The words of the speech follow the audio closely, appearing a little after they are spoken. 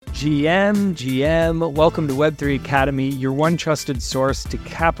GM, welcome to Web3 Academy, your one trusted source to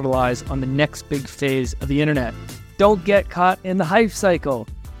capitalize on the next big phase of the internet. Don't get caught in the hype cycle.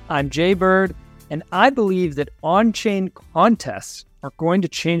 I'm Jay Bird, and I believe that on-chain contests are going to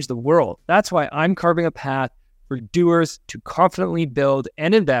change the world. That's why I'm carving a path for doers to confidently build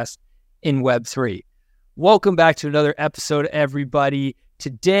and invest in Web3. Welcome back to another episode, everybody.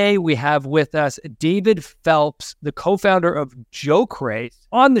 Today, we have with us David Phelps, the co-founder of Jokerace,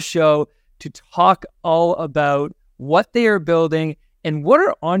 on the show to talk all about what they are building and what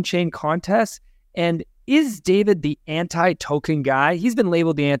are on-chain contests. And is David the anti-token guy? He's been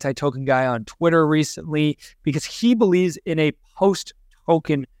labeled the anti-token guy on Twitter recently because he believes in a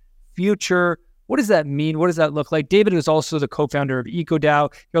post-token future. What does that mean? What does that look like? David is also the co-founder of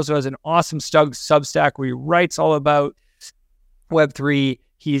EcoDAO. He also has an awesome Substack where he writes all about Web3.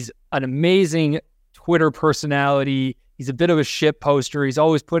 He's an amazing Twitter personality. He's a bit of a shit poster. He's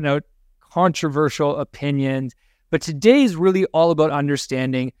always putting out controversial opinions. But today is really all about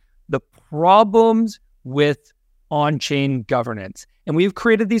understanding the problems with on-chain governance. And we've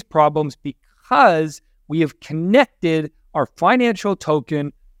created these problems because we have connected our financial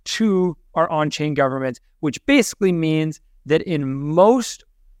token to our on-chain governments, which basically means that in most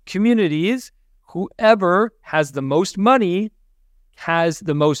communities, whoever has the most money has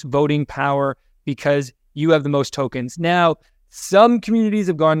the most voting power because you have the most tokens. Now, some communities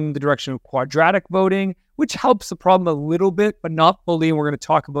have gone in the direction of quadratic voting, which helps the problem a little bit, but not fully, and we're going to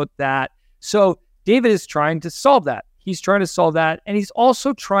talk about that. So David is trying to solve that. He's trying to solve that, and he's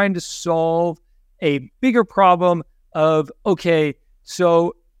also trying to solve a bigger problem of, okay,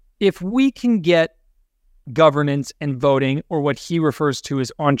 so if we can get governance and voting, or what he refers to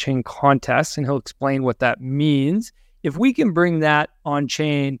as on-chain contests, and he'll explain what that means, if we can bring that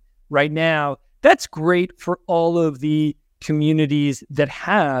on-chain right now, that's great for all of the communities that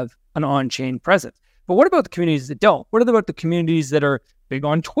have an on-chain presence. But what about the communities that don't? What about the communities that are big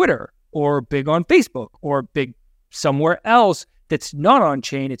on Twitter or big on Facebook or big somewhere else that's not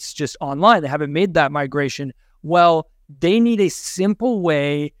on-chain, it's just online, they haven't made that migration? Well, they need a simple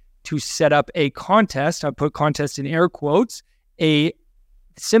way to set up a contest. I put contest in air quotes, a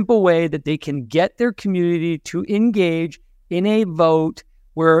simple way that they can get their community to engage in a vote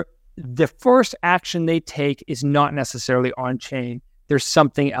where the first action they take is not necessarily on-chain. There's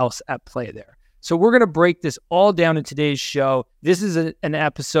something else at play there. So we're going to break this all down in today's show. This is an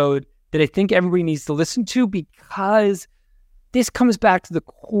episode that I think everybody needs to listen to because this comes back to the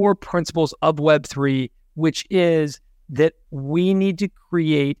core principles of Web3, which is that we need to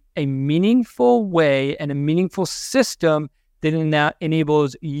create a meaningful way and a meaningful system that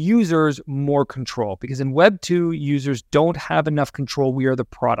enables users more control. Because in Web 2, users don't have enough control. We are the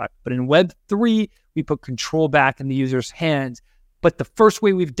product. But in Web 3, we put control back in the user's hands. But the first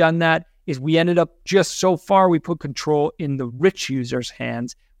way we've done that is we ended up just so far, we put control in the rich users'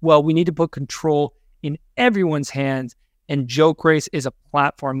 hands. Well, we need to put control in everyone's hands. And Jokerace is a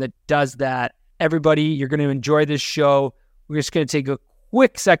platform that does that. Everybody, you're going to enjoy this show. We're just going to take a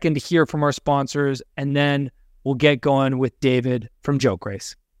quick second to hear from our sponsors, and then we'll get going with David from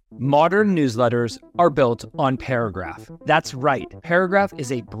Jokerace. Modern newsletters are built on Paragraph. That's right. Paragraph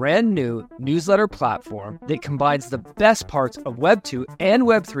is a brand new newsletter platform that combines the best parts of Web 2 and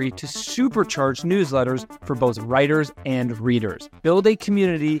Web 3 to supercharge newsletters for both writers and readers. Build a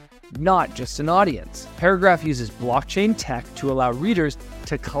community, not just an audience. Paragraph uses blockchain tech to allow readers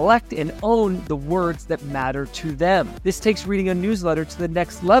to collect and own the words that matter to them. This takes reading a newsletter to the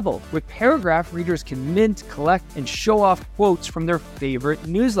next level. With Paragraph, readers can mint, collect, and show off quotes from their favorite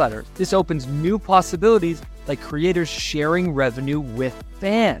newsletters. This opens new possibilities like creators sharing revenue with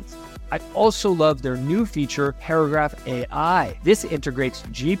fans. I also love their new feature, Paragraph AI. This integrates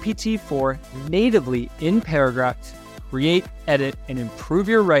GPT-4 natively in Paragraph to create, edit, and improve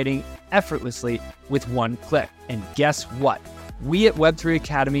your writing effortlessly with one click. And guess what? We at Web3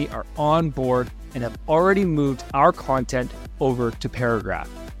 Academy are on board and have already moved our content over to Paragraph.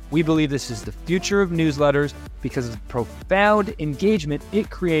 We believe this is the future of newsletters because of the profound engagement it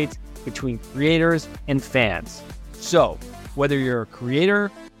creates between creators and fans. So, whether you're a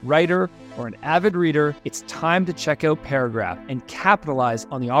creator, writer, or an avid reader, it's time to check out Paragraph and capitalize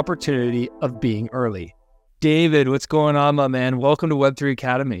on the opportunity of being early. David, what's going on, my man? Welcome to Web3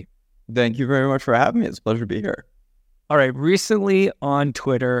 Academy. Thank you very much for having me. It's a pleasure to be here. All right, recently on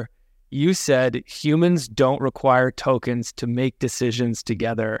Twitter, you said humans don't require tokens to make decisions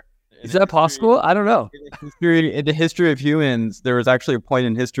together. Is that possible? I don't know. In the history of humans, there was actually a point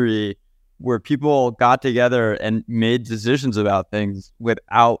in history where people got together and made decisions about things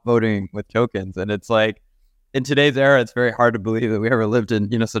without voting with tokens. And it's like, in today's era, it's very hard to believe that we ever lived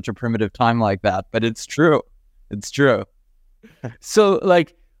in, such a primitive time like that. But it's true. It's true. So,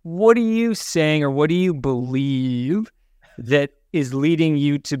 like, what are you saying, or what do you believe that is leading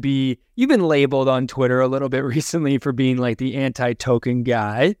you to be, you've been labeled on Twitter a little bit recently for being like the anti-token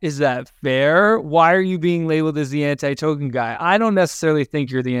guy. Is that fair? Why are you being labeled as the anti-token guy? I don't necessarily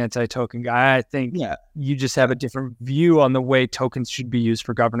think you're the anti-token guy. I think you just have a different view on the way tokens should be used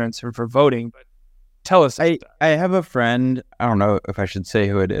for governance or for voting. But tell us. I have a friend, I don't know if I should say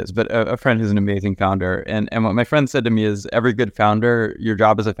who it is, but a friend who's an amazing founder. And what my friend said to me is, every good founder, your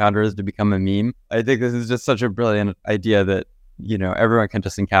job as a founder is to become a meme. I think this is just such a brilliant idea that, everyone can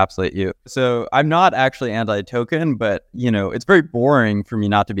just encapsulate you. So I'm not actually anti-token, but, it's very boring for me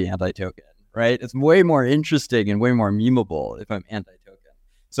not to be anti-token, right? It's way more interesting and way more memeable if I'm anti-token.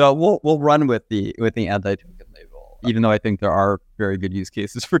 So we'll run with the anti-token label, even though I think there are very good use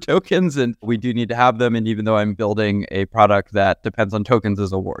cases for tokens and we do need to have them. And even though I'm building a product that depends on tokens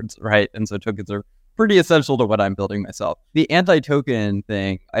as awards, right? And so tokens are pretty essential to what I'm building myself. The anti-token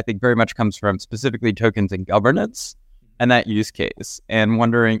thing, I think, very much comes from specifically tokens and governance and that use case, and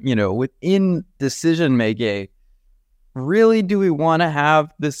wondering, within decision making, really, do we want to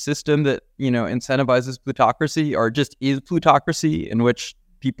have this system that, incentivizes plutocracy, or just is plutocracy, in which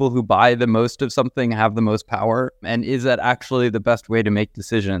people who buy the most of something have the most power? And is that actually the best way to make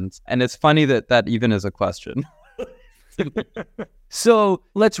decisions? And it's funny that even is a question. So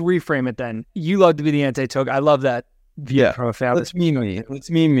let's reframe it then. You love to be the anti-token. I love that. Profound. Let's meme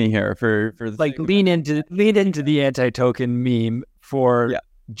me here for like lean into the anti-token meme for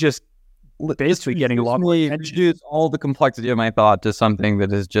just basically getting a lot more attention. Reduce all the complexity of my thought to something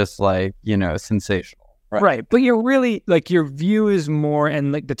that is just like, sensational. Right. But you're really, like, your view is more,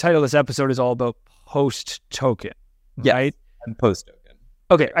 and like the title of this episode is all about post-token, right? And post-token.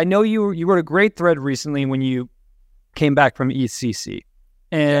 Okay. I know you wrote a great thread recently when you came back from ECC,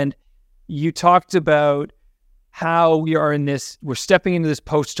 and you talked about how we're stepping into this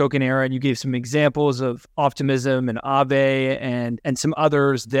post-token era, and you gave some examples of Optimism and Aave and some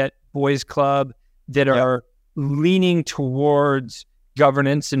others, that Boys Club, that are leaning towards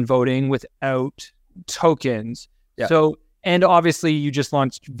governance and voting without tokens. So, and obviously you just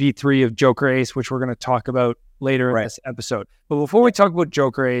launched V3 of Jokerace, which we're going to talk about later in this episode. But before we talk about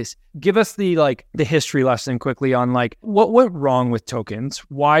Jokerace, give us the history lesson quickly on what went wrong with tokens.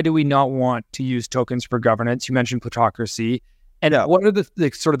 Why do we not want to use tokens for governance? You mentioned plutocracy. And what are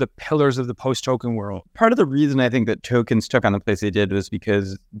the sort of the pillars of the post-token world? Part of the reason I think that tokens took on the place they did was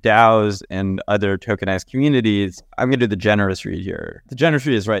because DAOs and other tokenized communities, I'm going to do the generous read here. The generous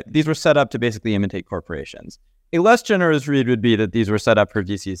read is right. These were set up to basically imitate corporations. A less generous read would be that these were set up for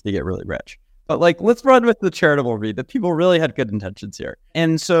VCs to get really rich. But let's run with the charitable read that people really had good intentions here.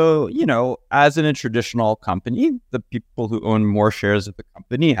 And so, as in a traditional company, the people who own more shares of the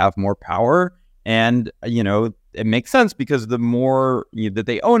company have more power. And, it makes sense because the more that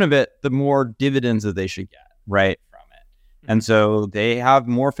they own of it, the more dividends that they should get, right, from it. And so they have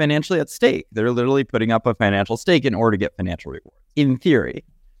more financially at stake. They're literally putting up a financial stake in order to get financial rewards, in theory.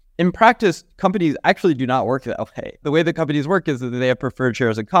 In practice, companies actually do not work that way. The way that companies work is that they have preferred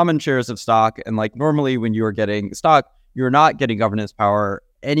shares and common shares of stock. And normally when you are getting stock, you're not getting governance power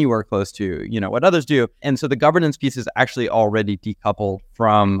anywhere close to, what others do. And so the governance piece is actually already decoupled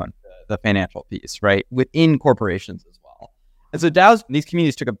from the financial piece, right? Within corporations as well. And so DAOs, these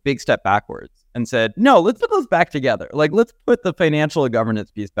communities took a big step backwards and said, no, let's put those back together. Let's put the financial and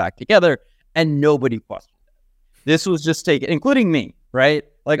governance piece back together. And nobody questioned it. This was just taken, including me, right?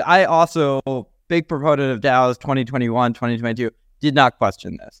 I also, big proponent of DAOs 2021, 2022, did not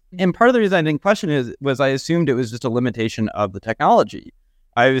question this. And part of the reason I didn't question it was I assumed it was just a limitation of the technology.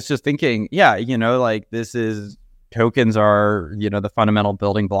 I was just thinking, this is, tokens are, the fundamental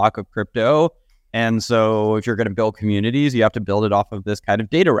building block of crypto. And so if you're going to build communities, you have to build it off of this kind of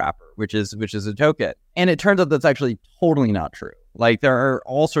data wrapper, which is a token. And it turns out that's actually totally not true. There are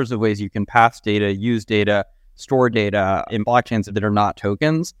all sorts of ways you can pass data, use data, store data in blockchains that are not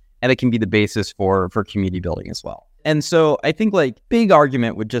tokens, and it can be the basis for community building as well. And so I think big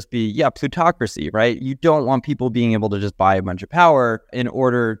argument would just be, plutocracy, right? You don't want people being able to just buy a bunch of power in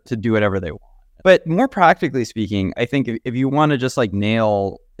order to do whatever they want. But more practically speaking, I think if you want to just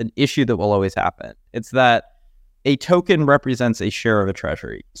nail an issue that will always happen, it's that a token represents a share of a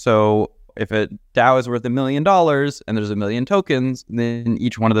treasury. So if a DAO is worth $1 million and there's 1 million tokens, then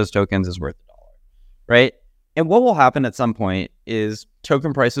each one of those tokens is worth $1, right? And what will happen at some point is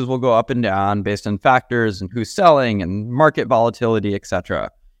token prices will go up and down based on factors and who's selling and market volatility,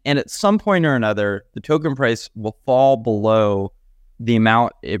 etc. And at some point or another, the token price will fall below the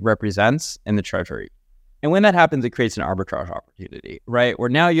amount it represents in the treasury. And when that happens, it creates an arbitrage opportunity, right? Where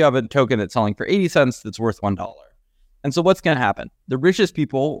now you have a token that's selling for 80 cents that's worth $1. And so what's going to happen? The richest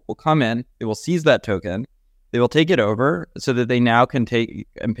people will come in, they will seize that token, they will take it over so that they now can take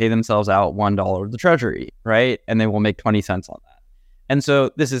and pay themselves out $1 of the treasury, right? And they will make 20 cents on that. And so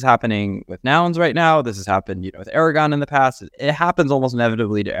this is happening with Nouns right now. This has happened, with Aragon in the past. It happens almost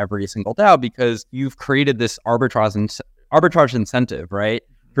inevitably to every single DAO because you've created this arbitrage incentive, right?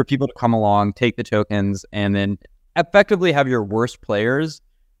 For people to come along, take the tokens, and then effectively have your worst players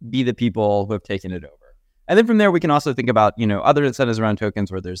be the people who have taken it over. And then from there, we can also think about, other incentives around tokens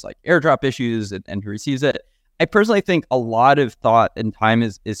where there's like airdrop issues and who receives it. I personally think a lot of thought and time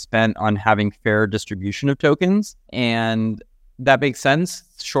is spent on having fair distribution of tokens. And that makes sense.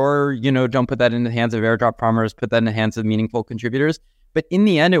 Sure, don't put that in the hands of airdrop farmers, put that in the hands of meaningful contributors. But in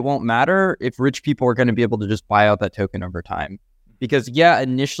the end, it won't matter if rich people are going to be able to just buy out that token over time. Because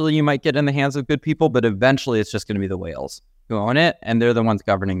initially you might get in the hands of good people, but eventually it's just going to be the whales who own it, and they're the ones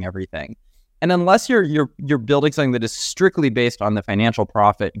governing everything. And unless you're building something that is strictly based on the financial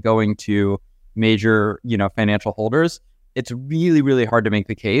profit going to major, financial holders, it's really, really hard to make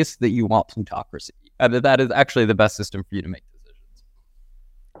the case that you want plutocracy. That is actually the best system for you to make decisions.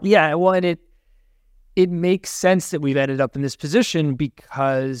 Yeah, well, and it makes sense that we've ended up in this position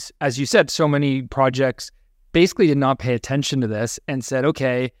because, as you said, so many projects basically did not pay attention to this and said,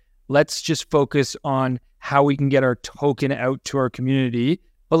 okay, let's just focus on how we can get our token out to our community,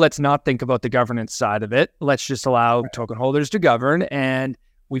 but let's not think about the governance side of it. Let's just allow token holders to govern. And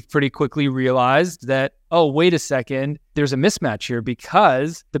we've pretty quickly realized that, oh, wait a second, there's a mismatch here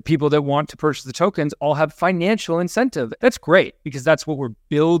because the people that want to purchase the tokens all have financial incentive. That's great because that's what we're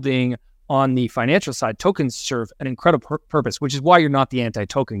building on the financial side. Tokens serve an incredible purpose, which is why you're not the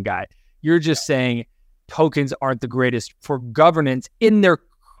anti-token guy. You're just saying tokens aren't the greatest for governance in their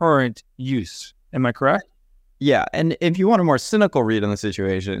current use. Am I correct? Yeah. And if you want a more cynical read on the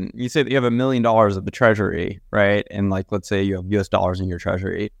situation, you say that you have $1 million of the treasury, right? And let's say you have US dollars in your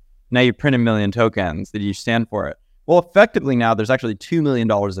treasury. Now you print 1 million tokens that you stand for it. Well, effectively now there's actually $2 million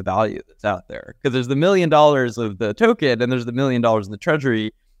of value that's out there because there's the $1 million of the token and there's the $1 million in the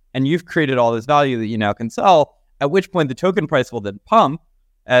treasury. And you've created all this value that you now can sell, at which point the token price will then pump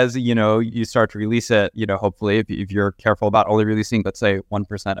as, you start to release it, hopefully if you're careful about only releasing, let's say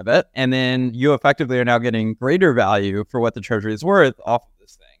 1% of it. And then you effectively are now getting greater value for what the treasury is worth off of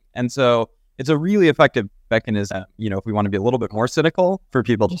this thing. And so it's a really effective mechanism, if we want to be a little bit more cynical for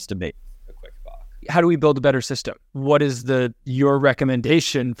people just to make a quick buck. How do we build a better system? What is your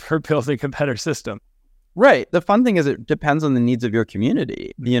recommendation for building a better system? Right. The fun thing is it depends on the needs of your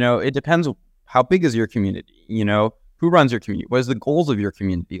community. It depends how big is your community, who runs your community? What is the goals of your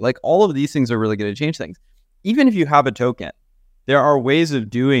community? All of these things are really going to change things. Even if you have a token, there are ways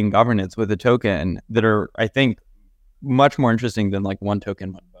of doing governance with a token that are, I think, much more interesting than one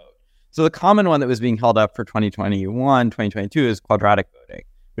token, one vote. So the common one that was being held up for 2021, 2022 is quadratic voting,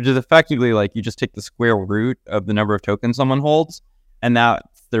 which is effectively you just take the square root of the number of tokens someone holds, and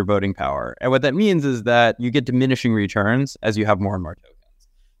that's their voting power. And what that means is that you get diminishing returns as you have more and more tokens.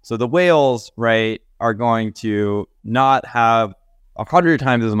 So the whales, right, are going to not have 100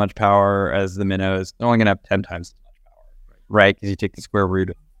 times as much power as the minnows. They're only going to have 10 times as much power, right? Because you take the square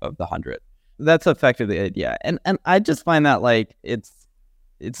root of the 100. That's effectively the idea. And I just find that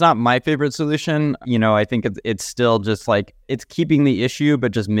it's not my favorite solution. I think it's still just it's keeping the issue,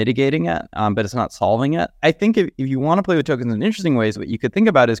 but just mitigating it, but it's not solving it. I think if you want to play with tokens in interesting ways, what you could think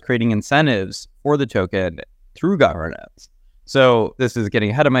about is creating incentives for the token through governance. So this is getting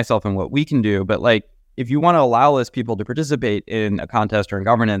ahead of myself in what we can do, but if you want to allow less people to participate in a contest or in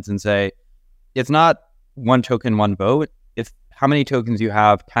governance and say, it's not one token, one vote, it's how many tokens you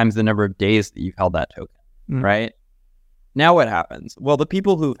have times the number of days that you've held that token, right? Now what happens? Well, the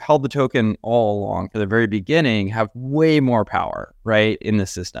people who've held the token all along from the very beginning have way more power, right, in the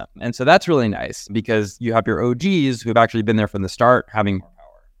system. And so that's really nice because you have your OGs who've actually been there from the start having more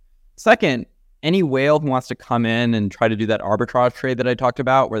power. Second, any whale who wants to come in and try to do that arbitrage trade that I talked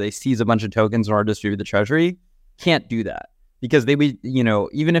about where they seize a bunch of tokens in order to distribute the treasury can't do that because they would,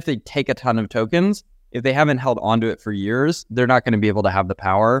 even if they take a ton of tokens, if they haven't held onto it for years, they're not going to be able to have the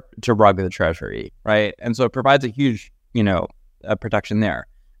power to rug the treasury, right? And so it provides a huge, a protection there.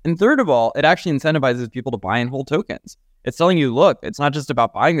 And third of all, it actually incentivizes people to buy and hold tokens. It's telling you, look, it's not just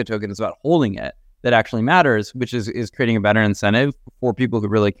about buying the token, it's about holding it that actually matters, which is creating a better incentive for people who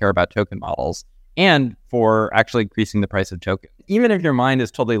really care about token models and for actually increasing the price of tokens. Even if your mind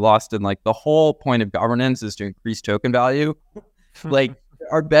is totally lost in the whole point of governance is to increase token value, there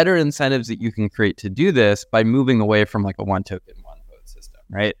are better incentives that you can create to do this by moving away from a one token, one vote system,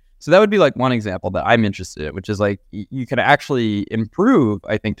 right? So that would be like one example that I'm interested in, which is like you can actually improve,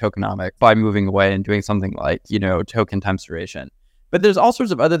 I think, tokenomics by moving away and doing something like, token times duration. But there's all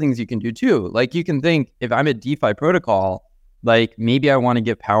sorts of other things you can do too. Like you can think, if I'm a DeFi protocol, like maybe I want to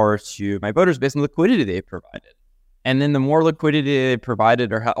give power to my voters based on liquidity they've provided. And then the more liquidity they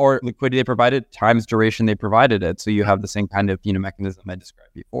provided or liquidity they provided times duration they provided it. So you have the same kind of, mechanism I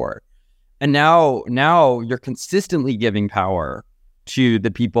described before. And now you're consistently giving power to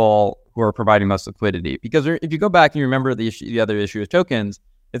the people who are providing most liquidity. Because if you go back and you remember the other issue with tokens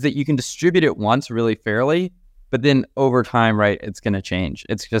is that you can distribute it once really fairly, but then over time, right, it's going to change.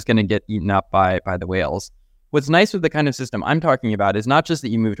 It's just going to get eaten up by the whales. What's nice with the kind of system I'm talking about is not just that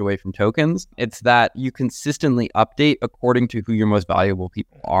you moved away from tokens, it's that you consistently update according to who your most valuable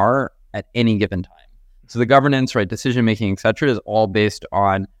people are at any given time. So the governance, right, decision-making, et cetera, is all based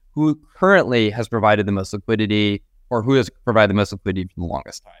on who currently has provided the most liquidity or who has provided the most liquidity for the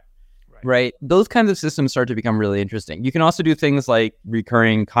longest time, right? Those kinds of systems start to become really interesting. You can also do things like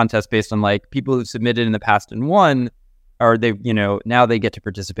recurring contests based on like people who submitted in the past and won, or they, now they get to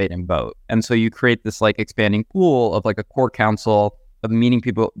participate and vote. And so you create this like expanding pool of like a core council of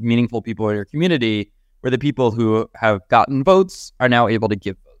meaningful people in your community where the people who have gotten votes are now able to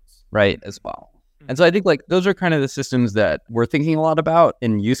give votes, right, as well. And so I think like those are kind of the systems that we're thinking a lot about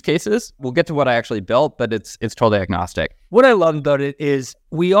in use cases. We'll get to what I actually built, but it's totally agnostic. What I love about it is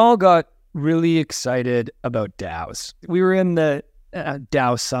we all got really excited about DAOs. We were in the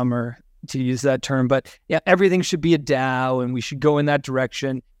DAO summer, to use that term, but yeah, everything should be a DAO and we should go in that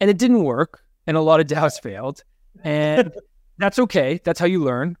direction. And it didn't work. And a lot of DAOs failed. And that's okay. That's how you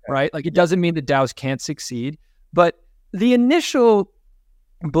learn, right? Like it doesn't mean that DAOs can't succeed. But the initial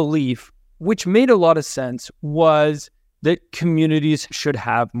belief, which made a lot of sense, was that communities should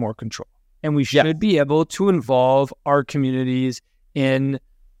have more control. And we should be able to involve our communities in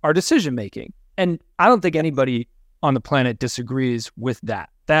our decision-making. And I don't think anybody on the planet disagrees with that.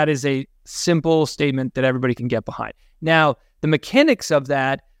 That is a simple statement that everybody can get behind. Now, the mechanics of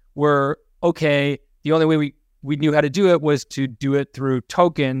that were, okay, the only way we knew how to do it was to do it through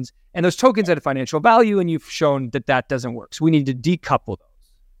tokens. And those tokens had a financial value, and you've shown that that doesn't work. So we need to decouple those.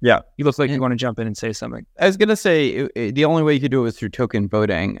 Yeah. You look like you want to jump in and say something. I was going to say the only way you could do it was through token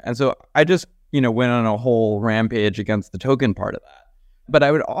voting. And so I just, went on a whole rampage against the token part of that. But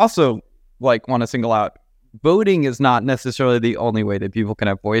I would also want to single out voting is not necessarily the only way that people can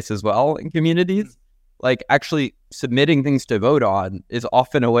have voice as well in communities. Like actually submitting things to vote on is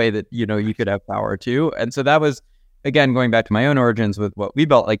often a way that, you could have power too. And so that was, again, going back to my own origins with what we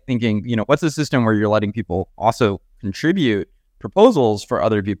built, like thinking, what's a system where you're letting people also contribute proposals for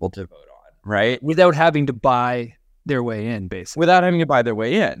other people to vote on, right? Without having to buy their way in, basically. Without having to buy their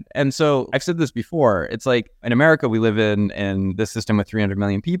way in. And so I've said this before, it's like in America, we live in this system with 300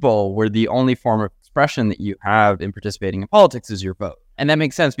 million people where the only form of expression that you have in participating in politics is your vote. And that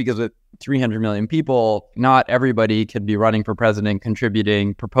makes sense because with 300 million people, not everybody could be running for president,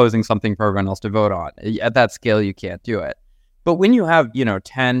 contributing, proposing something for everyone else to vote on. At that scale, you can't do it. But when you have,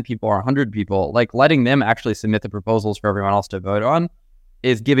 10 people or 100 people, like letting them actually submit the proposals for everyone else to vote on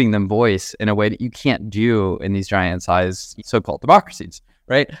is giving them voice in a way that you can't do in these giant size so-called democracies,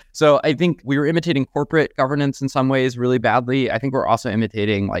 right? So I think we were imitating corporate governance in some ways really badly. I think we're also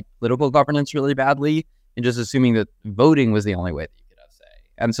imitating like political governance really badly and just assuming that voting was the only way that you could have say.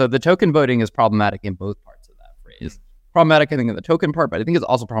 And so the token voting is problematic in both parts of that phrase. Problematic, I think, in the token part, but I think it's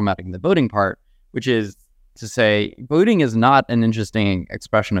also problematic in the voting part, which is to say voting is not an interesting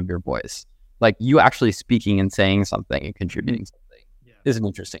expression of your voice. Like you actually speaking and saying something and contributing something is an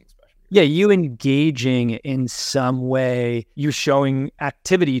interesting expression. Yeah, you engaging in some way, you showing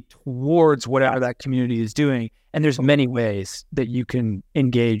activity towards whatever that community is doing. And there's many ways that you can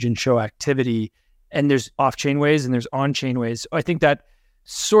engage and show activity. And there's off-chain ways and there's on-chain ways. I think that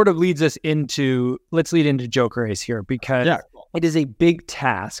sort of leads us into, let's lead into Jokerace here, because it is a big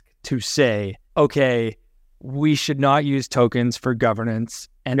task to say, okay, we should not use tokens for governance,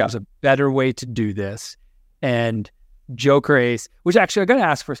 and there's a better way to do this. And Jokerace, which actually I got to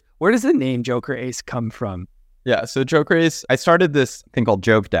ask first, where does the name Jokerace come from? Yeah, so Jokerace, I started this thing called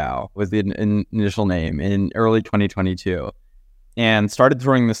JokeDAO, was the initial name, in early 2022, and started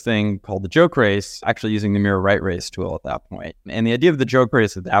throwing this thing called the Jokerace, actually using the Mirror Right Race tool at that point. And the idea of the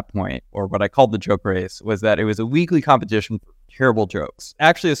Jokerace at that point, or what I called the Jokerace, was that it was a weekly competition for terrible jokes.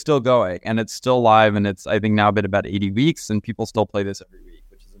 Actually, it's still going, and it's still live, and it's, I think, now been about 80 weeks, and people still play this every week,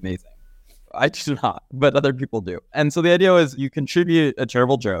 which is amazing. I do not, but other people do. And so the idea was you contribute a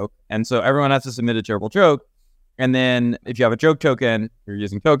terrible joke, and so everyone has to submit a terrible joke, and then if you have a joke token, you're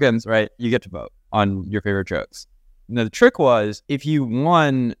using tokens, right? You get to vote on your favorite jokes. Now, the trick was, if you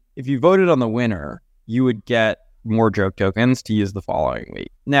won if you voted on the winner, you would get more joke tokens to use the following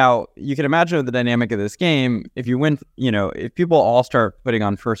week. Now, you can imagine the dynamic of this game. If you win, if people all start putting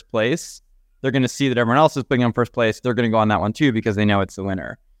on first place, they're going to see that everyone else is putting on first place. They're going to go on that one too because they know it's the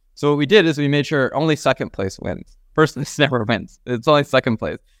winner. So what we did is we made sure only second place wins. First place never wins. It's only second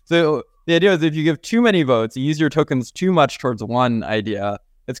place. So the idea is if you give too many votes, you use your tokens too much towards one idea,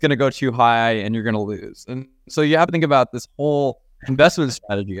 it's going to go too high and you're going to lose. And so you have to think about this whole investment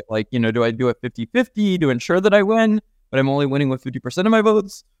strategy. Like, do I do a 50-50 to ensure that I win, but I'm only winning with 50% of my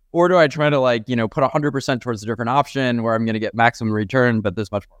votes? Or do I try to put 100% towards a different option where I'm going to get maximum return, but there's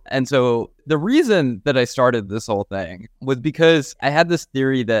much more? And so the reason that I started this whole thing was because I had this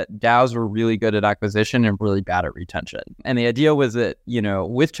theory that DAOs were really good at acquisition and really bad at retention. And the idea was that,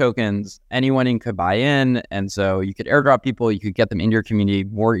 with tokens, anyone could buy in. And so you could airdrop people, you could get them into your community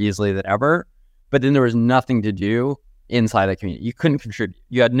more easily than ever. But then there was nothing to do inside the community. You couldn't contribute.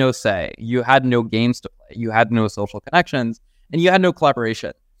 You had no say. You had no games to play. You had no social connections, and you had no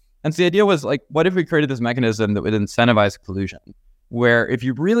collaboration. And so the idea was what if we created this mechanism that would incentivize collusion, where if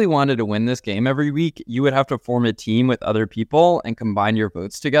you really wanted to win this game every week, you would have to form a team with other people and combine your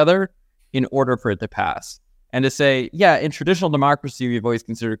votes together in order for it to pass. And to say, yeah, in traditional democracy, we've always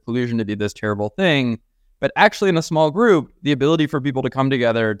considered collusion to be this terrible thing. But actually in a small group, the ability for people to come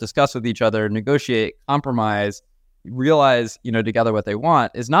together, discuss with each other, negotiate, compromise, realize, together what they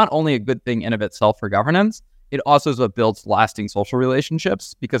want is not only a good thing in of itself for governance, it also is what builds lasting social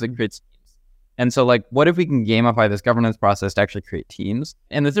relationships because it creates teams. And so what if we can gamify this governance process to actually create teams?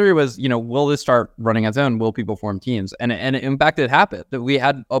 And the theory was, will this start running on its own? Will people form teams? And in fact, it happened. That we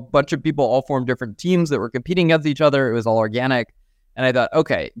had a bunch of people all form different teams that were competing against each other. It was all organic. And I thought,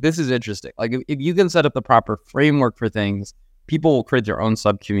 okay, this is interesting. If you can set up the proper framework for things, people will create their own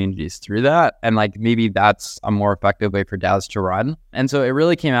sub-communities through that. And maybe that's a more effective way for DAOs to run. And so it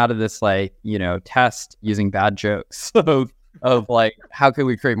really came out of this test using bad jokes of how can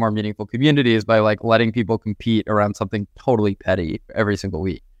we create more meaningful communities by letting people compete around something totally petty every single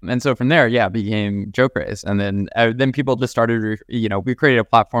week. And so from there, it became Jokerace. And then people just started, we created a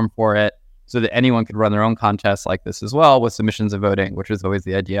platform for it so that anyone could run their own contests like this as well with submissions and voting, which was always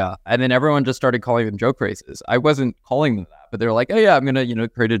the idea. And then everyone just started calling them joke races. I wasn't calling them that, but they were like, oh yeah, I'm going to,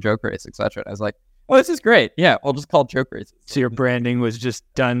 create a joke race, etc. And I was like, oh, this is great. Yeah, I'll just call it joke races. So your branding was just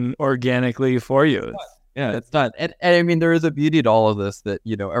done organically for you. Yeah, it's done. And I mean, there is a beauty to all of this that,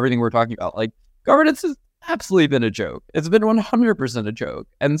 everything we're talking about, governance has absolutely been a joke. It's been 100% a joke.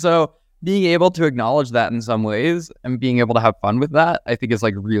 And so being able to acknowledge that in some ways and being able to have fun with that, I think is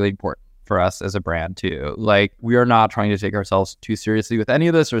really important for us as a brand too. We are not trying to take ourselves too seriously with any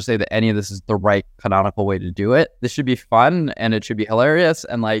of this or say that any of this is the right canonical way to do it. This should be fun and it should be hilarious.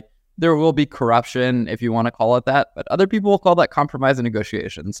 And there will be corruption if you want to call it that, but other people will call that compromise and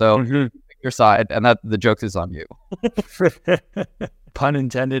negotiation. So pick your side, and that the joke is on you. Pun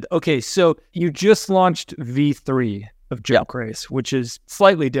intended. Okay, so you just launched V3 of Jokerace, which is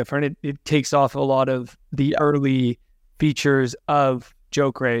slightly different. It takes off a lot of the early features of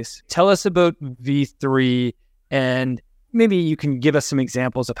Jokerace. Tell us about V3, and maybe you can give us some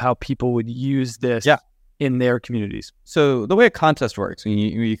examples of how people would use this in their communities. So the way a contest works, when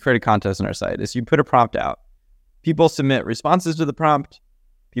you create a contest on our site, is you put a prompt out. People submit responses to the prompt.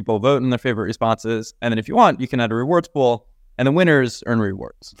 People vote in their favorite responses. And then if you want, you can add a rewards pool, and the winners earn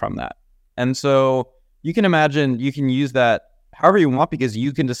rewards from that. And so you can imagine you can use that however you want because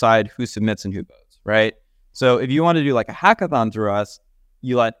you can decide who submits and who votes, right? So if you want to do a hackathon through us,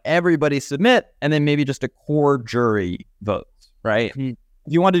 you let everybody submit and then maybe just a core jury votes, right? Mm-hmm.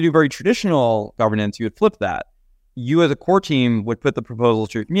 If you want to do very traditional governance, you would flip that. You as a core team would put the proposals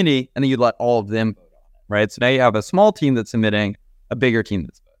to your community and then you'd let all of them vote on it, right? So now you have a small team that's submitting, a bigger team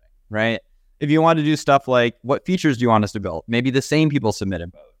that's voting, right? If you want to do stuff like, what features do you want us to build? Maybe the same people submit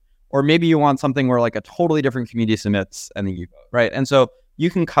and vote. Or maybe you want something where a totally different community submits and then you vote, right? And so you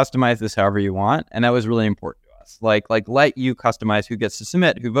can customize this however you want. And that was really important to us. Let you customize who gets to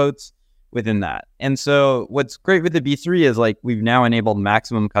submit, who votes within that. And so what's great with the V3 is we've now enabled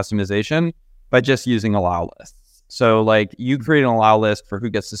maximum customization by just using allow lists. So you create an allow list for who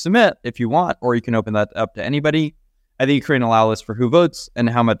gets to submit if you want, or you can open that up to anybody. I think you create an allow list for who votes and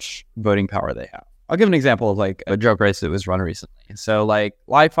how much voting power they have. I'll give an example of a joke race that was run recently. So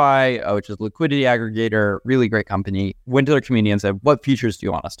Li-Fi, which is a liquidity aggregator, really great company, went to their community and said, what features do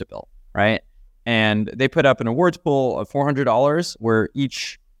you want us to build, right? And they put up an awards pool of $400 where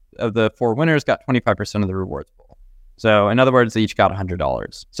each of the 4 winners got 25% of the rewards pool. So in other words, they each got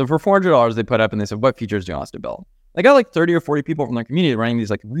 $100. So for $400, they put up and they said, what features do you want us to build? They got 30 or 40 people from their community running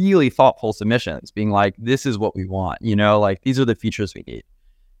these really thoughtful submissions, being this is what we want, these are the features we need.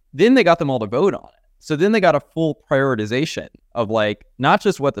 Then they got them all to vote on it. So then they got a full prioritization of like, not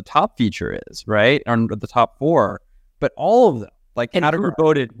just what the top feature is, right? Or the top 4, but all of them. Like, and who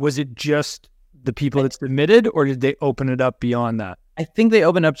voted? Was it just the people that submitted, or did they open it up beyond that? I think they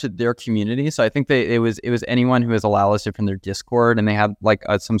opened up to their community. So I think it was anyone who was allowed listed from their Discord, and they had like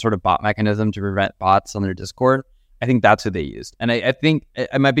some sort of bot mechanism to prevent bots on their Discord. I think that's who they used. And I think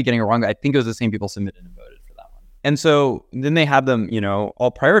I might be getting it wrong. I think it was the same people submitted and voted for that one. And so then they have them,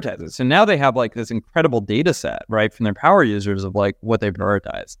 all prioritize it. So now they have like this incredible data set, right, from their power users of like what they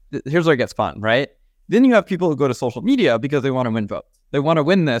prioritize. Here's where it gets fun, right? Then you have people who go to social media because they want to win votes. They want to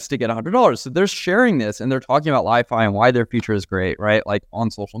win this to get $100. So they're sharing this and they're talking about Li-Fi and why their feature is great, right? Like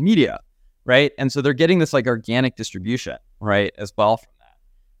on social media, right? And so they're getting this like organic distribution, right, as well from that.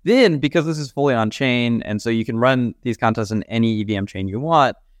 Then, because this is fully on-chain, and so you can run these contests in any EVM chain you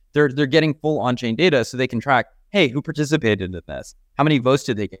want, they're getting full on-chain data so they can track, hey, who participated in this? How many votes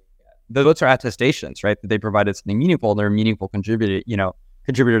did they get? The votes are attestations, right? That they provided something meaningful. They're a meaningful contributor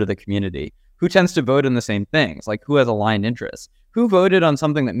to the community. Who tends to vote on the same things? Like, who has aligned interests? Who voted on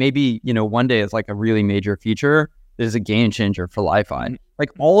something that maybe, one day is like a really major feature that is a game changer for Li-Fi?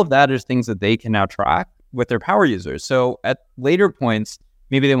 Like, all of that is things that they can now track with their power users. So at later points,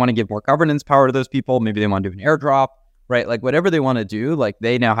 maybe they want to give more governance power to those people. Maybe they want to do an airdrop, right? Like, whatever they want to do, like,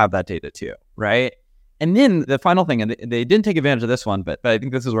 they now have that data too, right? And then the final thing, and they didn't take advantage of this one, but I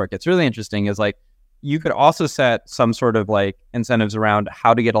think this is where it gets really interesting, is like, you could also set some sort of like incentives around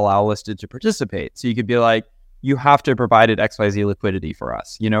how to get allow listed to participate. So you could be like, you have to have provided XYZ liquidity for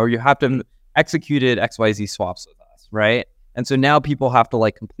us, or you have to have executed XYZ swaps with us, right? And so now people have to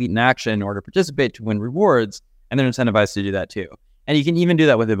like complete an action in order to participate to win rewards, and they're incentivized to do that too. And you can even do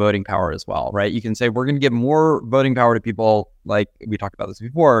that with the voting power as well, right? You can say, we're going to give more voting power to people, like we talked about this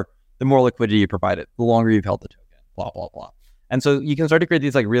before, the more liquidity you provided, the longer you've held the token, blah, blah, blah. And so you can start to create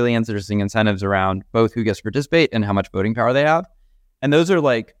these like really interesting incentives around both who gets to participate and how much voting power they have. And those are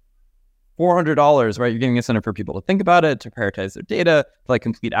like $400, right? You're giving incentive for people to think about it, to prioritize their data, to like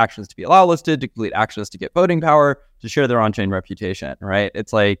complete actions to be allow listed, to complete actions to get voting power, to share their on-chain reputation, right?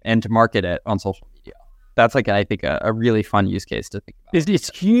 It's like, and to market it on social media. That's like, I think, a really fun use case to think about.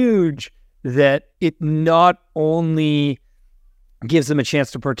 It's huge that it not only gives them a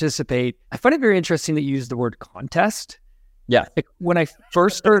chance to participate. I find it very interesting that you use the word contest. Yeah. Like, when I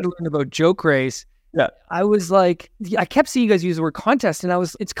first started learning about Jokerace, I was like, I kept seeing you guys use the word contest, and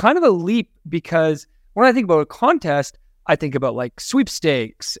it's kind of a leap, because when I think about a contest, I think about like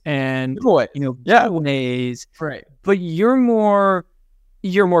sweepstakes and giveaways. Right. But you're more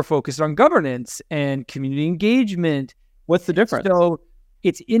focused on governance and community engagement. What's the difference? So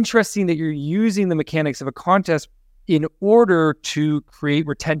it's interesting that you're using the mechanics of a contest in order to create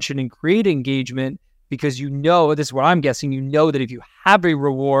retention and create engagement, because this is what I'm guessing, that if you have a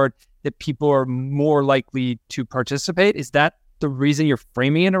reward, that people are more likely to participate. Is that the reason you're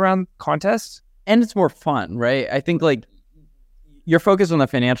framing it around contests? And it's more fun, right? I think like you're focused on the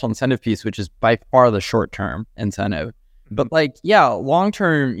financial incentive piece, which is by far the short-term incentive. But like,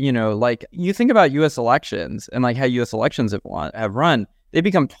 long-term, like you think about U.S. elections and like how U.S. elections have run, they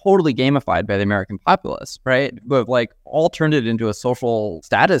become totally gamified by the American populace, right? But like all turned it into a social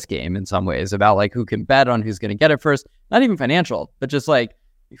status game in some ways about like who can bet on who's going to get it first. Not even financial, but just like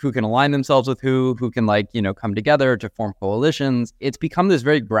who can align themselves with who can like, come together to form coalitions. It's become this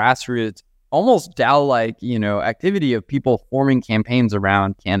very grassroots, almost DAO-like, activity of people forming campaigns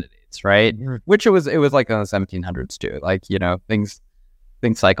around candidates, right? Mm-hmm. Which it was like in the 1700s too, like, things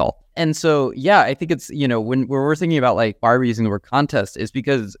cycle. And so, I think it's, when we're thinking about like, why are we using the word contest, is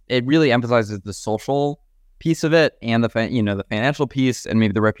because it really emphasizes the social piece of it and the financial piece and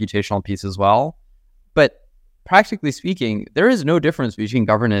maybe the reputational piece as well. But practically speaking, there is no difference between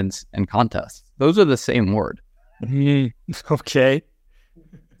governance and contests. Those are the same word. Okay.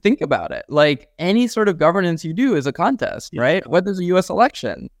 Think about it. Like any sort of governance you do is a contest, right? What is a U.S.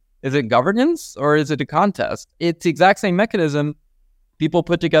 election? Is it governance or is it a contest? It's the exact same mechanism. People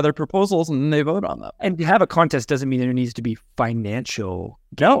put together proposals and then they vote on them. And to have a contest doesn't mean there needs to be financial.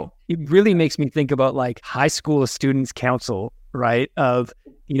 No, it really makes me think about like high school students council, right? Of,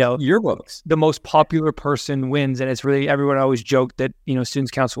 yearbooks. The most popular person wins. And it's really, everyone always joked that,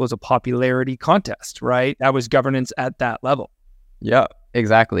 students council was a popularity contest, right? That was governance at that level. Yeah,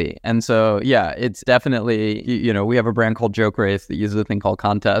 exactly. And so, it's definitely, we have a brand called Jokerace that uses a thing called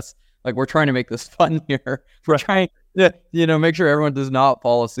contests. Like we're trying to make this fun here. We're trying to, make sure everyone does not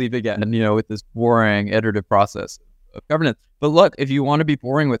fall asleep again, with this boring iterative process of governance. But look, if you want to be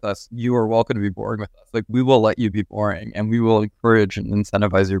boring with us, you are welcome to be boring with us. Like we will let you be boring and we will encourage and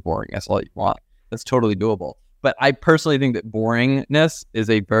incentivize your boringness all you want. That's totally doable. But I personally think that boringness is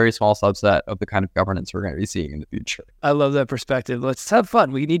a very small subset of the kind of governance we're going to be seeing in the future. I love that perspective. Let's have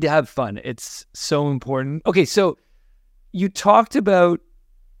fun. We need to have fun. It's so important. Okay, so you talked about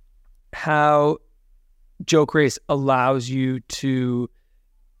how Jokerace allows you to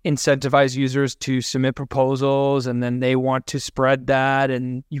incentivize users to submit proposals, and then they want to spread that,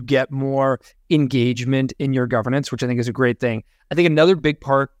 and you get more engagement in your governance, which I think is a great thing. I think another big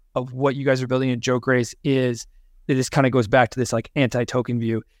part of what you guys are building in Jokerace is that this kind of goes back to this like anti-token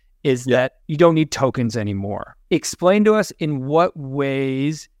view, is that you don't need tokens anymore. Explain to us in what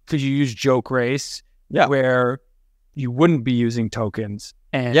ways could you use Jokerace where you wouldn't be using tokens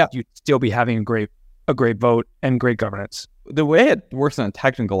and you'd still be having a great vote and great governance. The way it works on a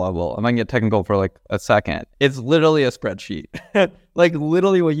technical level, I'm going to get technical for like a second. It's literally a spreadsheet. Like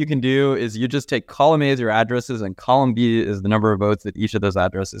literally what you can do is you just take column A as your addresses and column B is the number of votes that each of those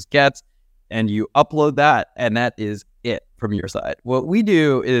addresses gets. And you upload that, and that is it from your side. What we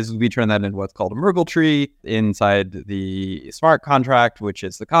do is we turn that into what's called a Merkle tree inside the smart contract, which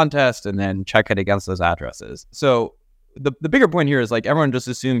is the contest, and then check it against those addresses. So the bigger point here is like everyone just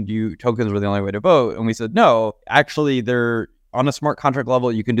assumed tokens were the only way to vote. And we said, no, actually they're on a smart contract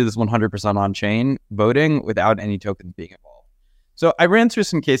level. You can do this 100% on-chain voting without any tokens being involved. So I ran through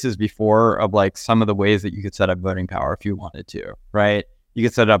some cases before of like some of the ways that you could set up voting power if you wanted to, right? You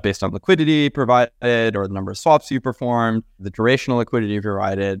could set it up based on liquidity provided or the number of swaps you performed, the durational liquidity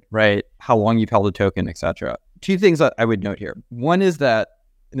provided, right? How long you've held a token, etc. Two things that I would note here. One is that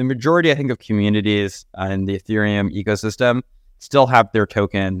the majority, I think, of communities in the Ethereum ecosystem still have their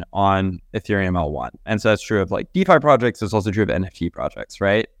token on Ethereum L1. And so that's true of like DeFi projects. It's also true of NFT projects,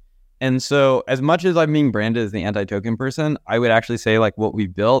 right? And so as much as I'm being branded as the anti-token person, I would actually say like what we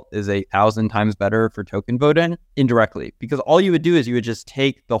built is 1,000 times better for token voting indirectly, because all you would do is you would just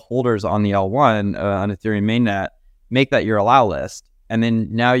take the holders on the L1 on Ethereum mainnet, make that your allow list, and then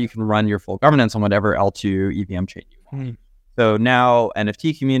now you can run your full governance on whatever L2 EVM chain you want. So now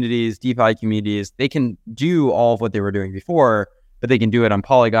NFT communities, DeFi communities, they can do all of what they were doing before, but they can do it on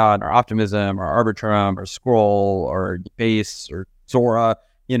Polygon or Optimism or Arbitrum or Scroll or Base or Zora,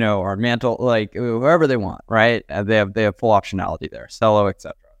 or Mantle, like whoever they want, right? They have full optionality there, Celo,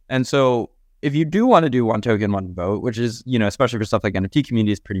 etc. And so if you do want to do one token, one vote, which is, especially for stuff like NFT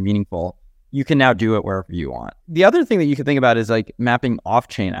community is pretty meaningful, you can now do it wherever you want. The other thing that you can think about is like mapping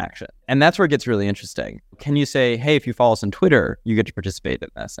off-chain action. And that's where it gets really interesting. Can you say, hey, if you follow us on Twitter, you get to participate in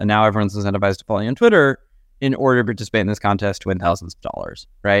this. And now everyone's incentivized to follow you on Twitter in order to participate in this contest to win thousands of dollars,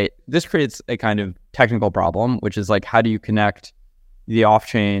 right? This creates a kind of technical problem, which is like, how do you connect the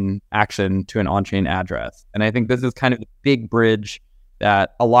off-chain action to an on-chain address? And I think this is kind of the big bridge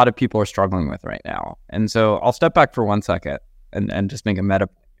that a lot of people are struggling with right now. And so I'll step back for 1 second and just make a meta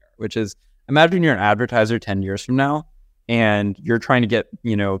point here, which is imagine you're an advertiser 10 years from now and you're trying to get,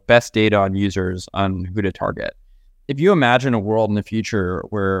 best data on users on who to target. If you imagine a world in the future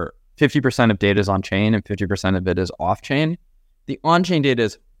where 50% of data is on-chain and 50% of it is off-chain, the on-chain data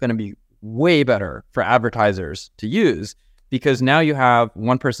is going to be way better for advertisers to use, because now you have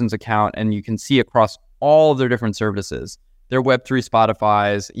one person's account and you can see across all of their different services, their Web3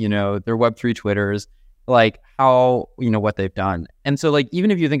 Spotifys, their Web3 Twitters, like how, what they've done. And so like,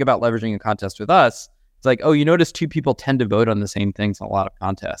 even if you think about leveraging a contest with us, it's like, oh, you notice two people tend to vote on the same things in a lot of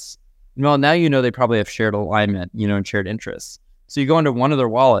contests. Well, now they probably have shared alignment, and shared interests. So you go into one of their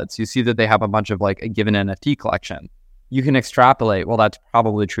wallets, you see that they have a bunch of like a given NFT collection. You can extrapolate, well, that's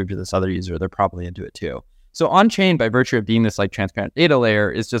probably true to this other user. They're probably into it too. So on-chain, by virtue of being this like transparent data layer,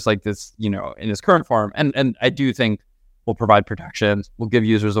 is just like this, in its current form. And I do think will provide protections. We'll give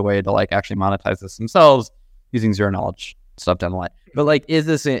users a way to like actually monetize this themselves using zero knowledge stuff down the line. But like, is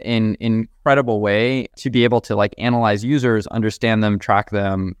this an incredible way to be able to like analyze users, understand them, track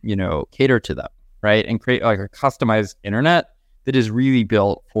them, cater to them, right? And create like a customized internet that is really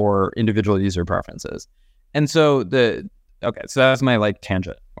built for individual user preferences. And so okay, so that's my like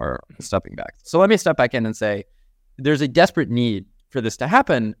tangent or stepping back. So let me step back in and say there's a desperate need for this to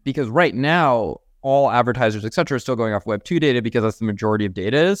happen, because right now all advertisers, et cetera, are still going off Web2 data because that's the majority of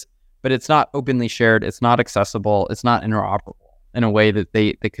data is, but it's not openly shared. It's not accessible. It's not interoperable in a way that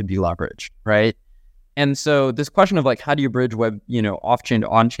they could be leveraged, right? And so this question of like, how do you bridge web, off-chain to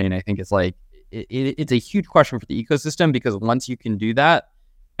on-chain, I think is like, it's a huge question for the ecosystem, because once you can do that,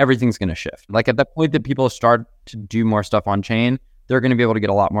 everything's going to shift. Like at the point that people start to do more stuff on chain, they're going to be able to get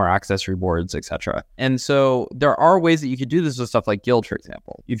a lot more access rewards, etc. And so there are ways that you could do this with stuff like Guild, for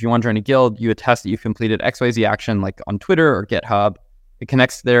example. If you want to join a guild, you attest that you've completed XYZ action like on Twitter or GitHub. It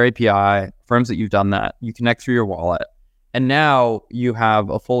connects to their API, affirms that you've done that. You connect through your wallet. And now you have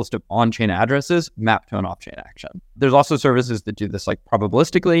a full list of on-chain addresses mapped to an off-chain action. There's also services that do this like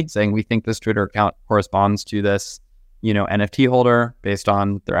probabilistically, saying we think this Twitter account corresponds to this, NFT holder based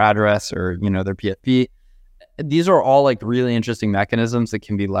on their address or, their PFP. These are all like really interesting mechanisms that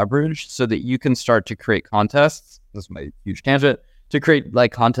can be leveraged so that you can start to create contests. This is my huge tangent. To create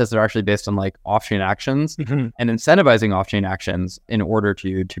like contests that are actually based on like off-chain actions and incentivizing off-chain actions in order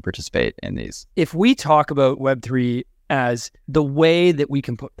to participate in these. If we talk about Web3 as the way that we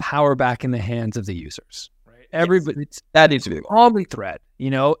can put power back in the hands of the users, right? Everybody, that needs to be the goal. Probably thread.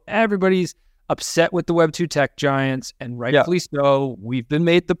 Everybody's upset with the Web2 tech giants, and rightfully so. We've been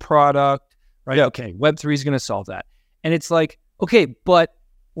made the product, right? Yeah. Okay, Web3 is going to solve that. And it's like, okay, but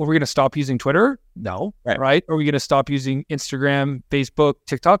are we going to stop using Twitter? No, right? Are we going to stop using Instagram, Facebook,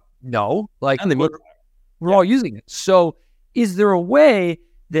 TikTok? No. Like, we're all using it. So is there a way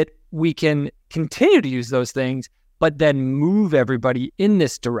that we can continue to use those things, but then move everybody in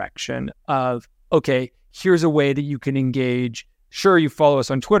this direction of, okay, here's a way that you can engage. Sure, you follow us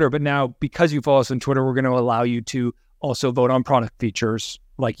on Twitter, but now because you follow us on Twitter, we're going to allow you to also vote on product features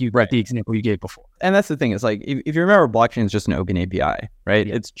like the example you gave before. And that's the thing. It's like, if you remember, blockchain is just an open API, right?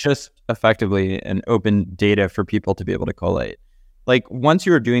 Yeah. It's just effectively an open data for people to be able to collate. Like once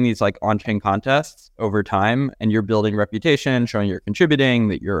you're doing these like on-chain contests over time and you're building reputation, showing you're contributing,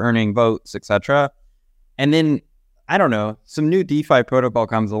 that you're earning votes, etc. And then, I don't know, some new DeFi protocol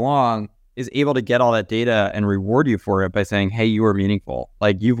comes along, is able to get all that data and reward you for it by saying, hey, you were meaningful.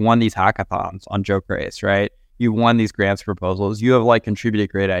 Like you've won these hackathons on Jokerace, right? You won these grants proposals. You have like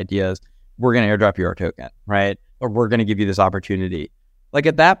contributed great ideas. We're going to airdrop your token, right? Or we're going to give you this opportunity. Like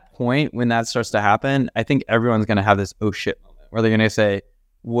at that point, when that starts to happen, I think everyone's going to have this oh shit moment where they're going to say,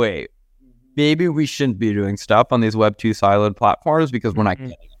 wait, maybe we shouldn't be doing stuff on these Web2 siloed platforms because we're not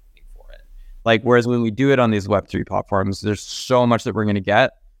getting anything for it. Like, whereas when we do it on these Web3 platforms, there's so much that we're going to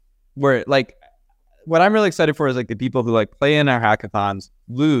get where like, what I'm really excited for is like the people who like play in our hackathons,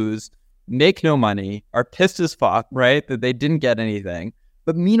 lose, make no money, are pissed as fuck, right? That they didn't get anything.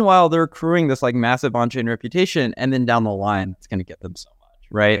 But meanwhile, they're accruing this like massive on-chain reputation, and then down the line, it's going to get them so much,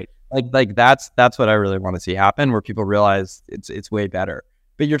 right? Like that's what I really want to see happen, where people realize it's way better.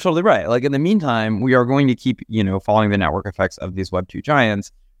 But you're totally right. Like in the meantime, we are going to keep, following the network effects of these Web2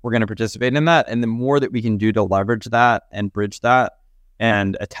 giants. We're going to participate in that. And the more that we can do to leverage that and bridge that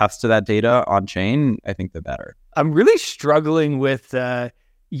and attest to that data on chain, I think the better. I'm really struggling with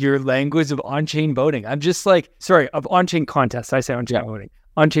your language of on-chain voting. I'm just like, of on-chain contests. I say on-chain voting.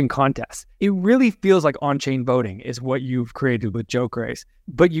 On-chain contests. It really feels like on-chain voting is what you've created with Jokerace.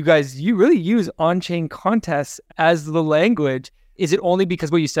 But you guys, you really use on-chain contests as the language. Is it only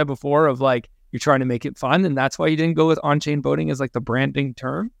because what you said before of like, you're trying to make it fun, and that's why you didn't go with on-chain voting as like the branding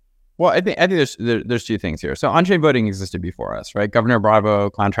term? Well, I think there's two things here. So on-chain voting existed before us, right? Governor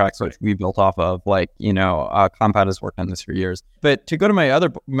Bravo contracts, which we built off of, Compound has worked on this for years. But to go to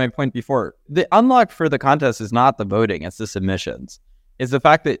my point before, the unlock for the contest is not the voting, it's the submissions. It's the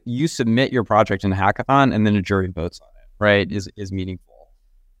fact that you submit your project in a hackathon and then a jury votes on it, right? Is meaningful.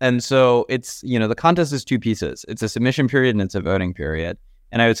 And so it's, the contest is two pieces. It's a submission period and it's a voting period.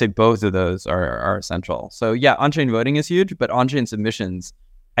 And I would say both of those are essential. So yeah, on-chain voting is huge, but on-chain submissions,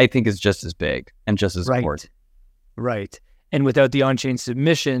 I think, is just as big and just as important. Right. And without the on-chain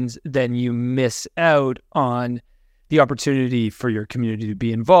submissions, then you miss out on the opportunity for your community to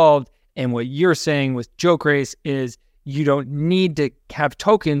be involved. And what you're saying with Jokerace is you don't need to have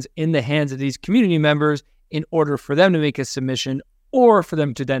tokens in the hands of these community members in order for them to make a submission or for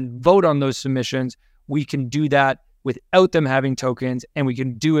them to then vote on those submissions. We can do that without them having tokens, and we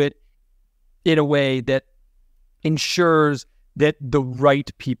can do it in a way that ensures that the right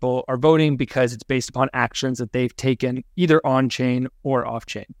people are voting because it's based upon actions that they've taken either on-chain or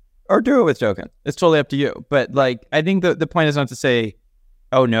off-chain. Or do it with token. It's totally up to you. But I think the point is not to say,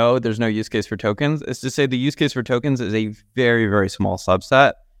 oh no, there's no use case for tokens. It's to say the use case for tokens is a very, very small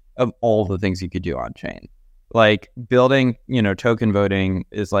subset of all the things you could do on-chain. Like building, token voting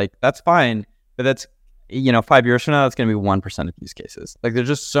is that's fine, but that's, 5 years from now, that's going to be 1% of use cases. Like there's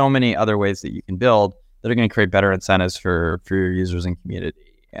just so many other ways that you can build that are going to create better incentives for your users and community.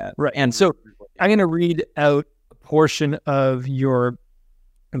 And so I'm going to read out a portion of your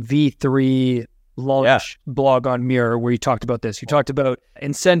V3 launch blog on Mirror where you talked about this. You talked about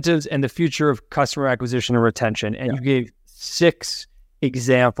incentives and the future of customer acquisition and retention. And you gave 6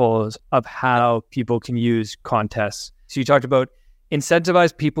 examples of how people can use contests. So you talked about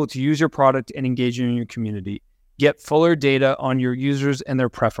incentivize people to use your product and engage in your community. Get fuller data on your users and their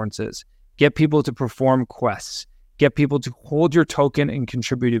preferences. Get people to perform quests. Get people to hold your token and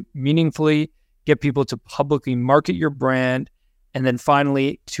contribute it meaningfully. get people to publicly market your brand, and then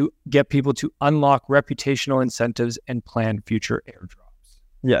finally to get people to unlock reputational incentives and plan future airdrops.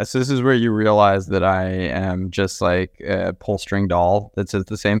 Yeah, so this is where you realize that I am just like a pull string doll that says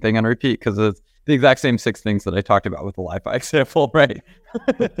the same thing on repeat, because it's the exact same 6 things that I talked about with the Li-Fi example, right?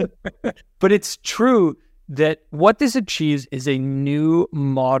 But it's true that what this achieves is a new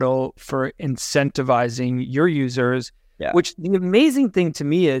model for incentivizing your users, which the amazing thing to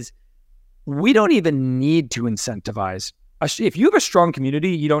me is we don't even need to incentivize. If you have a strong community,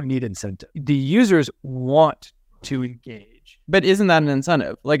 you don't need incentive. The users want to engage. But isn't that an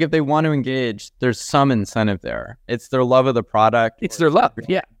incentive? Like if they want to engage, there's some incentive there. It's their love of the product. It's their love,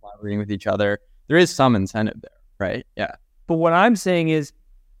 collaborating with each other. There is some incentive there, right? Yeah. But what I'm saying is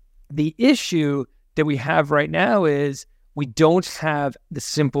the issue that we have right now is we don't have the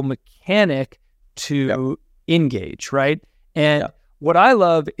simple mechanic to engage, right? And what I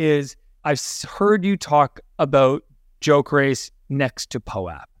love is I've heard you talk about Jokerace next to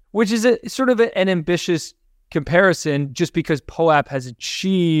POAP, which is a sort of an ambitious comparison just because POAP has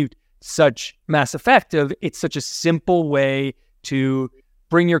achieved such mass effective. It's such a simple way to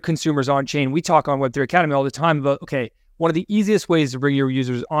bring your consumers on chain. We talk on Web3 Academy all the time about, okay, one of the easiest ways to bring your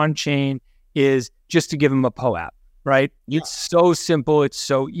users on chain is just to give them a POAP, right? It's so simple. It's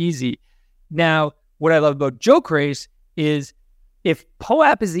so easy. Now, what I love about Jokerace is if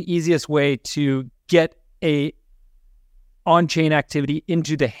POAP is the easiest way to get a on-chain activity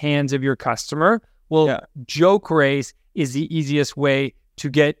into the hands of your customer, Jokerace is the easiest way to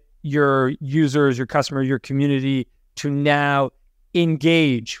get your users, your customer, your community to now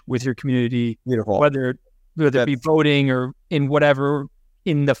engage with your community. Beautiful. Whether it be voting or in whatever,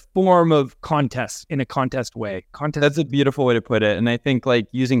 in the form of contests, in a contest way. That's a beautiful way to put it. And I think like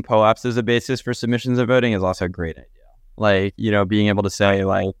using POAPs as a basis for submissions of voting is also a great idea. Like, being able to say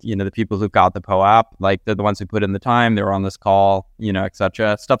like, the people who got the POAP, like they're the ones who put in the time, they were on this call,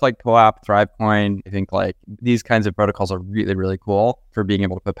 etc. Stuff like POAP, ThriveCoin, I think like these kinds of protocols are really, really cool for being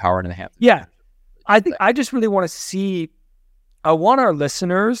able to put power in the hands. Yeah. I think I just really want to see, I want our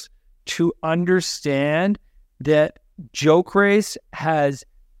listeners to understand that Jokerace has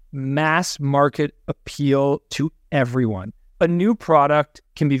mass market appeal to everyone. A new product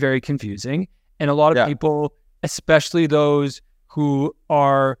can be very confusing, and a lot of people, especially those who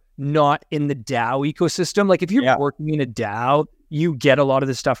are not in the DAO ecosystem. Like if you're working in a DAO, you get a lot of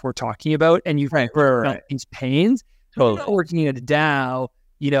the stuff we're talking about and you've felt these pains. Totally. If you're not working in a DAO,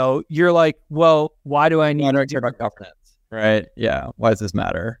 you're like, well, why do I need to care about governance? Right. Yeah. Why does this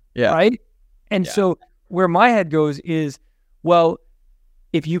matter? Yeah. Right. And so where my head goes is, well,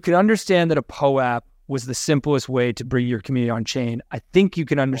 if you can understand that a POAP was the simplest way to bring your community on chain, I think you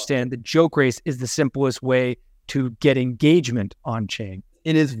can understand that Jokerace is the simplest way to get engagement on chain.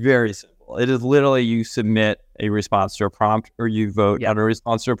 It is very simple. It is literally you submit a response to a prompt or you vote on a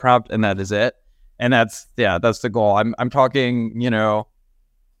response to a prompt, and that is it. And that's the goal. I'm talking,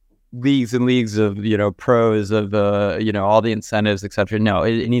 leagues and leagues of, pros of, all the incentives, et cetera. No,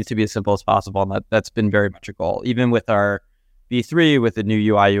 it needs to be as simple as possible. And that's been very much a goal. Even with our V3, with the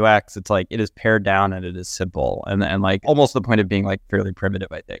new UI UX, it's like, it is pared down and it is simple. And like almost the point of being like fairly primitive,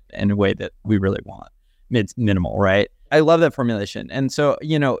 I think, in a way that we really want. It's minimal, right? I love that formulation. And so,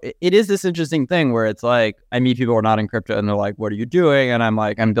 it is this interesting thing where it's like, I meet people who are not in crypto and they're like, what are you doing? And I'm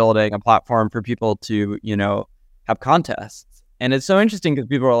like, I'm building a platform for people to, have contests. And it's so interesting because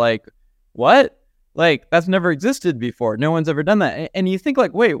people are like, what? Like, that's never existed before. No one's ever done that. And you think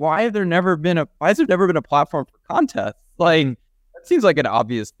like, wait, why has there never been a platform for contests? Like, that seems like an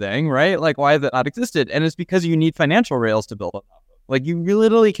obvious thing, right? Like, why has that not existed? And it's because you need financial rails to build on top of. Like, you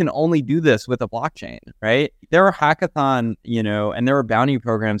literally can only do this with a blockchain, right? There are hackathon, and there are bounty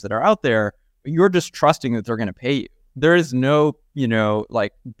programs that are out there, but you're just trusting that they're going to pay you. There is no,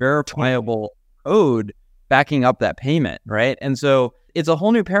 like verifiable code backing up that payment, right? And so it's a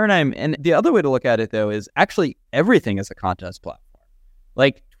whole new paradigm. And the other way to look at it, though, is actually everything is a contest platform.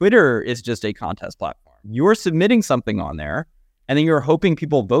 Like, Twitter is just a contest platform. You're submitting something on there, and then you're hoping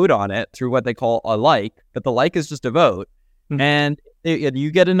people vote on it through what they call a like, but the like is just a vote. And if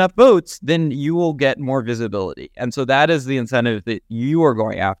you get enough votes, then you will get more visibility. And so that is the incentive that you are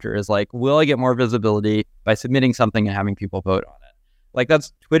going after, is like, will I get more visibility by submitting something and having people vote on it? Like,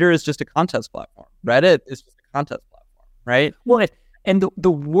 Twitter is just a contest platform. Reddit is just a contest platform, right? Well, and the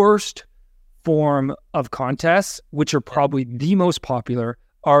worst form of contests, which are probably the most popular,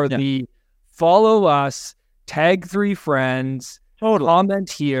 are the follow us, tag 3 friends, comment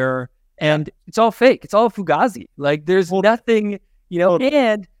here. And it's all fake. It's all fugazi. Like, there's nothing,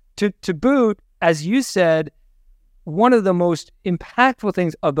 and to boot, as you said, one of the most impactful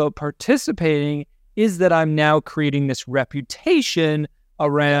things about participating is that I'm now creating this reputation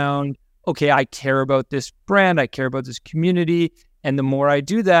around, okay, I care about this brand, I care about this community. And the more I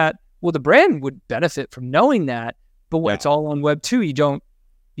do that, well, the brand would benefit from knowing that. But when it's all on Web2, you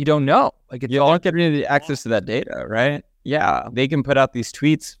don't know. Like you don't get any access to that data, right? Yeah, they can put out these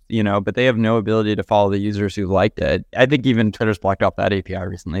tweets, but they have no ability to follow the users who liked it. I think even Twitter's blocked off that API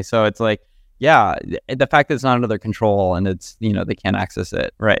recently. So it's like, yeah, the fact that it's not under their control and it's, they can't access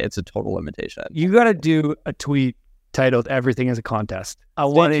it, right? It's a total limitation. You got to do a tweet titled "Everything is a Contest." I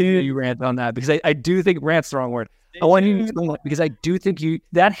want you rant on that because I do think rant's the wrong word. I want you to because I do think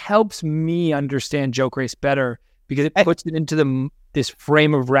that helps me understand Jokerace better because it puts it into this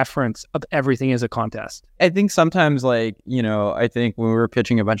frame of reference of everything is a contest. I think sometimes I think when we were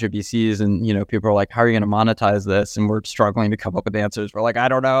pitching a bunch of VCs and, people are like, how are you going to monetize this? And we're struggling to come up with answers. We're like, I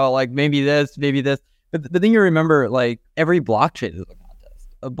don't know, maybe this. But the thing you remember, every blockchain is a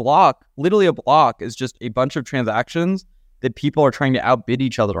contest. Literally a block is just a bunch of transactions that people are trying to outbid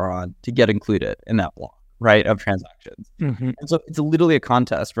each other on to get included in that block, right, of transactions. Mm-hmm. And so it's literally a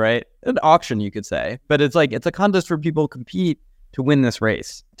contest, right? An auction, you could say. But it's a contest where people compete to win this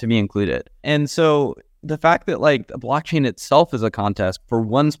race, to be included. And so the fact that a blockchain itself is a contest for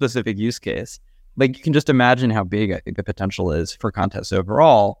one specific use case, you can just imagine how big I think the potential is for contests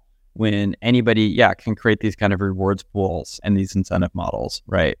overall when anybody, can create these kind of rewards pools and these incentive models,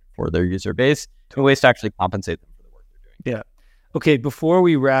 right, for their user base to ways to actually compensate them for the work they're doing. Yeah. Okay, before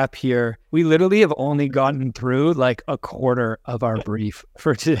we wrap here, we literally have only gotten through a quarter of our brief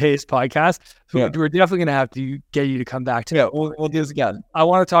for today's podcast. So we're definitely going to have to get you to come back to it. We'll do this again. I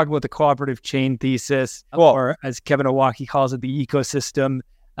want to talk about the cooperative chain thesis, or as Kevin Owaki calls it, the ecosystem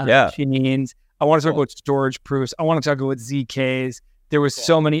chains. I want to talk about storage proofs. I want to talk about ZKs. There was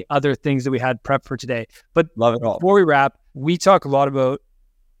so many other things that we had prepped for today. But love it all. Before we wrap, we talk a lot about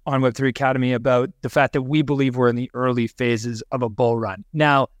on Web3 Academy about the fact that we believe we're in the early phases of a bull run.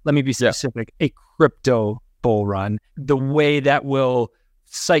 Now, let me be specific, a crypto bull run. The way that will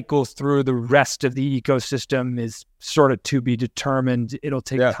cycle through the rest of the ecosystem is sort of to be determined. It'll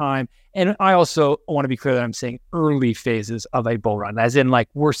take time. And I also want to be clear that I'm saying early phases of a bull run, as in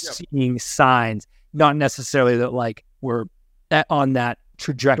we're seeing signs, not necessarily that we're on that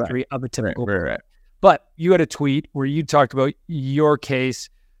trajectory of a typical bull run. But you had a tweet where you talked about your case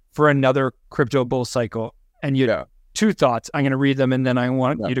for another crypto bull cycle. And you had two thoughts. I'm going to read them and then I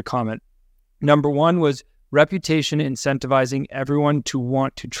want you to comment. Number one was reputation incentivizing everyone to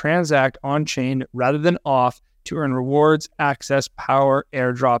want to transact on chain rather than off to earn rewards, access, power,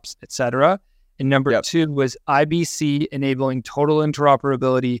 airdrops, etc. And number two was IBC enabling total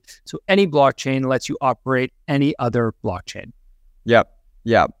interoperability. So any blockchain lets you operate any other blockchain. Yep.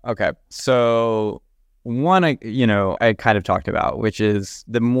 Okay. So one, I kind of talked about, which is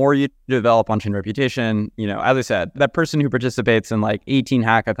the more you develop on-chain reputation, as I said, that person who participates in 18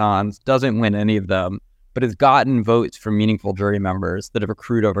 hackathons doesn't win any of them, but has gotten votes from meaningful jury members that have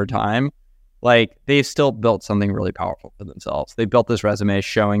accrued over time. They've still built something really powerful for themselves. They built this resume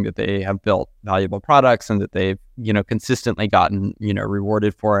showing that they have built valuable products and that they've, consistently gotten,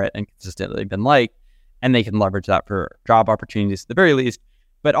 rewarded for it and consistently been liked, and they can leverage that for job opportunities at the very least.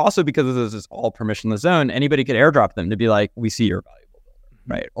 But also because this is all permissionless zone, anybody could airdrop them to be like, we see you're a valuable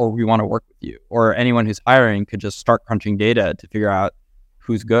builder, right? Or we want to work with you. Or anyone who's hiring could just start crunching data to figure out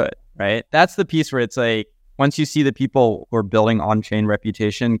who's good, right? That's the piece where it's once you see the people who are building on-chain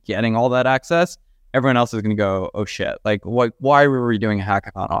reputation getting all that access, everyone else is going to go, oh shit, why were we doing a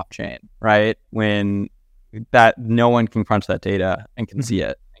hackathon off-chain, right? When that no one can crunch that data and can see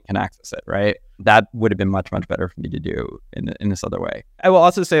it and can access it, right? That would have been much, much better for me to do in this other way. I will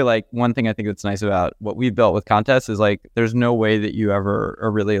also say one thing I think that's nice about what we've built with contests is there's no way that you ever are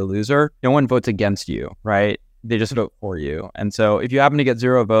really a loser. No one votes against you, right? They just vote for you. And so if you happen to get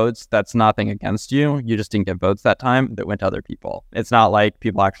 0 votes, that's nothing against you. You just didn't get votes that time that went to other people. It's not like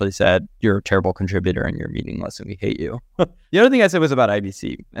people actually said, you're a terrible contributor and you're meaningless and we hate you. The other thing I said was about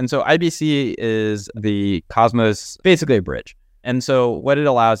IBC. And so IBC is the Cosmos, basically a bridge. And so what it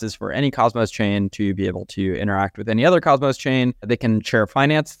allows is for any Cosmos chain to be able to interact with any other Cosmos chain. They can share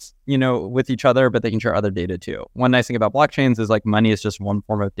finance, with each other, but they can share other data too. One nice thing about blockchains is money is just one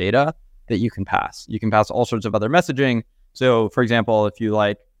form of data that you can pass. You can pass all sorts of other messaging. So for example, if you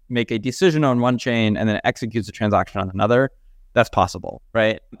make a decision on one chain and then it executes a transaction on another, that's possible,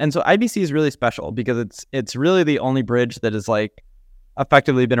 right? And so IBC is really special because it's really the only bridge that is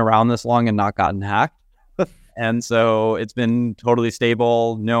effectively been around this long and not gotten hacked. And so it's been totally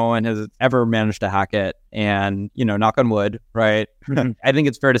stable. No one has ever managed to hack it. And, knock on wood, right? Mm-hmm. I think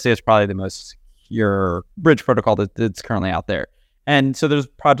it's fair to say it's probably the most your bridge protocol that's currently out there. And so there's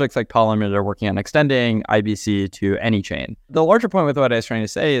projects like Polymer that are working on extending IBC to any chain. The larger point with what I was trying to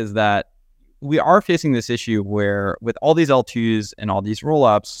say is that we are facing this issue where with all these L2s and all these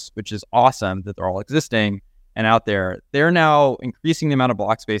rollups, which is awesome that they're all existing and out there, they're now increasing the amount of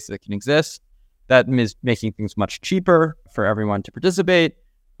block space that can exist. That is making things much cheaper for everyone to participate,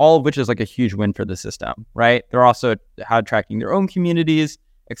 all of which is like a huge win for the system, right? They're also tracking their own communities,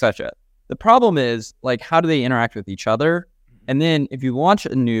 etc. The problem is, like, how do they interact with each other? And then if you launch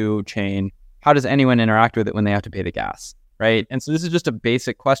a new chain, how does anyone interact with it when they have to pay the gas, right? And so this is just a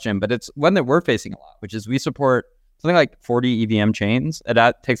basic question, but it's one that we're facing a lot, which is we support something like 40 EVM chains.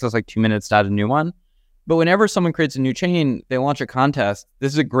 That takes us like 2 minutes to add a new one. But whenever someone creates a new chain, they launch a contest.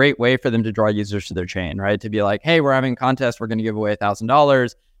 This is a great way for them to draw users to their chain, right? To be like, hey, we're having a contest. We're going to give away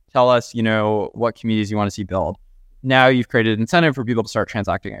 $1,000. Tell us, what communities you want to see build. Now you've created an incentive for people to start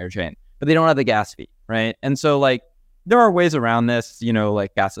transacting on your chain, but they don't have the gas fee, right? And so like, there are ways around this,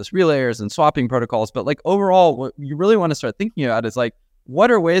 like gasless relayers and swapping protocols. But like overall, what you really want to start thinking about is like, what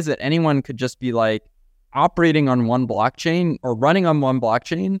are ways that anyone could just be like operating on one blockchain or running on one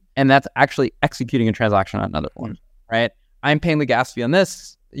blockchain, and that's actually executing a transaction on another one, right? I'm paying the gas fee on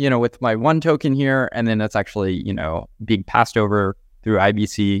this, with my one token here, and then that's actually, being passed over through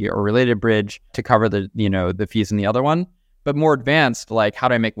IBC or related bridge to cover the fees in the other one. But more advanced, like how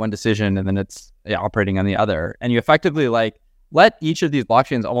do I make one decision and then it's operating on the other? And you effectively like let each of these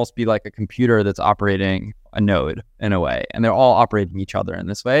blockchains almost be like a computer that's operating a node in a way, and they're all operating each other in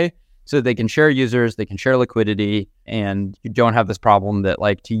this way. So they can share users, they can share liquidity, and you don't have this problem that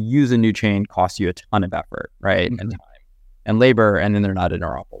like to use a new chain costs you a ton of effort, right? Mm-hmm. And time and labor, and then they're not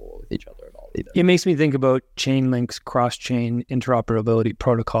interoperable with each other at all either. It makes me think about Chainlink's cross-chain interoperability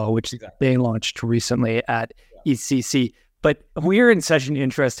protocol, which they launched recently at ECC. But we're in such an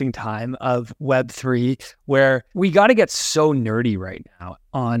interesting time of Web3 where we got to get so nerdy right now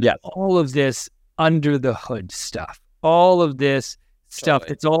on all of this under the hood stuff, all of this stuff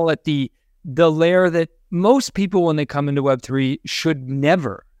that's all at the layer that most people, when they come into Web3, should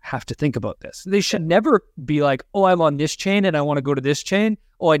never have to think about this. They should never be like, oh, I'm on this chain and I want to go to this chain.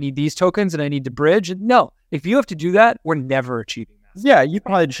 Oh, I need these tokens and I need to bridge. No, if you have to do that, we're never achieving that. Yeah, you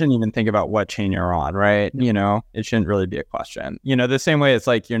probably shouldn't even think about what chain you're on, right? It shouldn't really be a question. The same way it's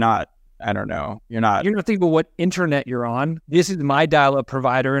like you're not thinking about what internet you're on. This is my dial-up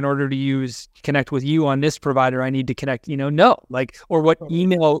provider. In order to connect with you on this provider, I need to connect, or what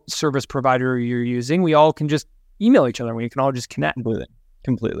email service provider you're using. We all can just email each other. We can all just connect.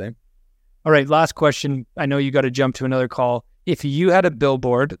 Completely. All right, last question. I know you got to jump to another call. If you had a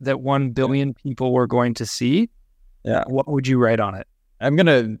billboard that 1 billion people were going to see, what would you write on it? I'm going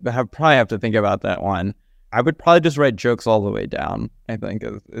to probably have to think about that one. I would probably just write jokes all the way down, I think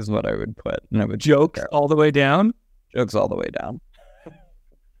is what I would put. And I would jokes all the way down? Jokes all the way down.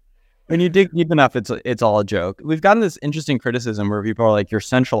 When you dig deep enough, it's all a joke. We've gotten this interesting criticism where people are like, you're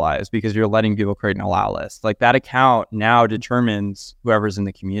centralized because you're letting people create an allow list. Like that account now determines whoever's in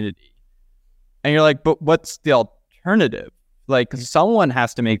the community. And you're like, but what's the alternative? Like someone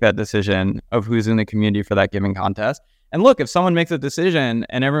has to make that decision of who's in the community for that given contest. And look, if someone makes a decision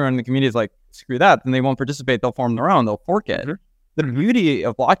and everyone in the community is like, screw that, then they won't participate. They'll form their own. They'll fork it. Mm-hmm. The beauty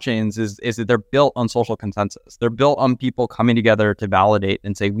of blockchains is that they're built on social consensus. They're built on people coming together to validate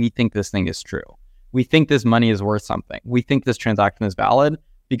and say, we think this thing is true. We think this money is worth something. We think this transaction is valid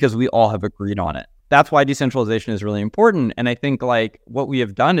because we all have agreed on it. That's why decentralization is really important. And I think like what we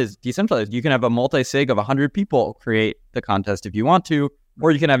have done is decentralized. You can have a multi-sig of 100 people create the contest if you want to,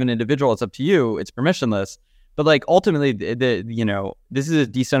 or you can have an individual. It's up to you. It's permissionless. But like ultimately, this is as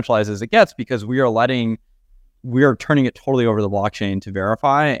decentralized as it gets because we are turning it totally over the blockchain to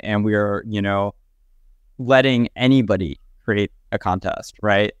verify, and we are, letting anybody create a contest,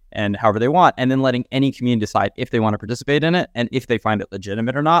 right? And however they want, and then letting any community decide if they want to participate in it and if they find it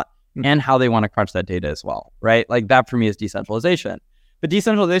legitimate or not, and how they want to crunch that data as well, right? Like that for me is decentralization. But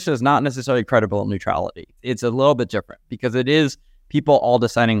decentralization is not necessarily credible neutrality. It's a little bit different because it is people all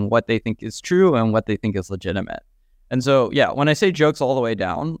deciding what they think is true and what they think is legitimate. And so, when I say jokes all the way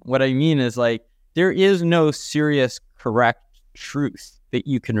down, what I mean is like, there is no serious, correct truth that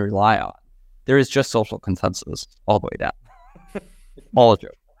you can rely on. There is just social consensus all the way down. All a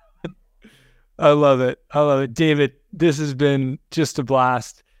joke. I love it. David, this has been just a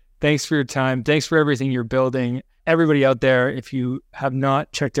blast. Thanks for your time. Thanks for everything you're building. Everybody out there, if you have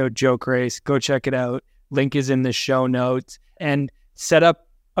not checked out Jokerace, go check it out. Link is in the show notes. And set up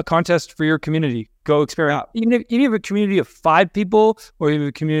a contest for your community. Go experiment. Even if you have a community of 5 people or you have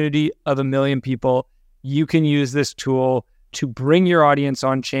a community of 1 million people, you can use this tool to bring your audience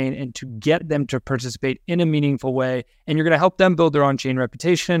on chain and to get them to participate in a meaningful way. And you're going to help them build their on-chain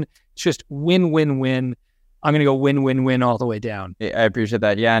reputation. It's just win, win, win. I'm going to go win, win, win all the way down. I appreciate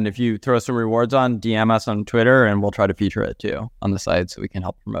that. Yeah. And if you throw some rewards on, DM us on Twitter and we'll try to feature it too on the site so we can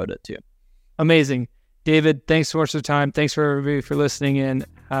help promote it too. Amazing. David, thanks so much for the time. Thanks for everybody for listening in.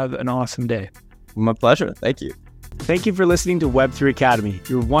 Have an awesome day. My pleasure. Thank you. Thank you for listening to Web3 Academy,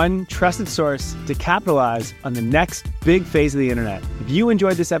 your one trusted source to capitalize on the next big phase of the internet. If you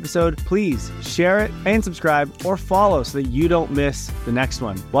enjoyed this episode, please share it and subscribe or follow so that you don't miss the next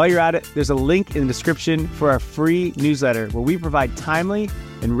one. While you're at it, there's a link in the description for our free newsletter where we provide timely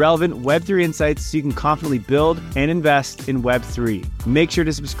and relevant Web3 insights so you can confidently build and invest in Web3. Make sure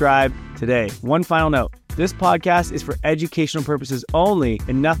to subscribe today. One final note. This podcast is for educational purposes only,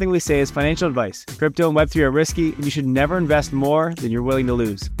 and nothing we say is financial advice. Crypto and Web3 are risky, and you should never invest more than you're willing to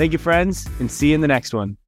lose. Thank you, friends, and see you in the next one.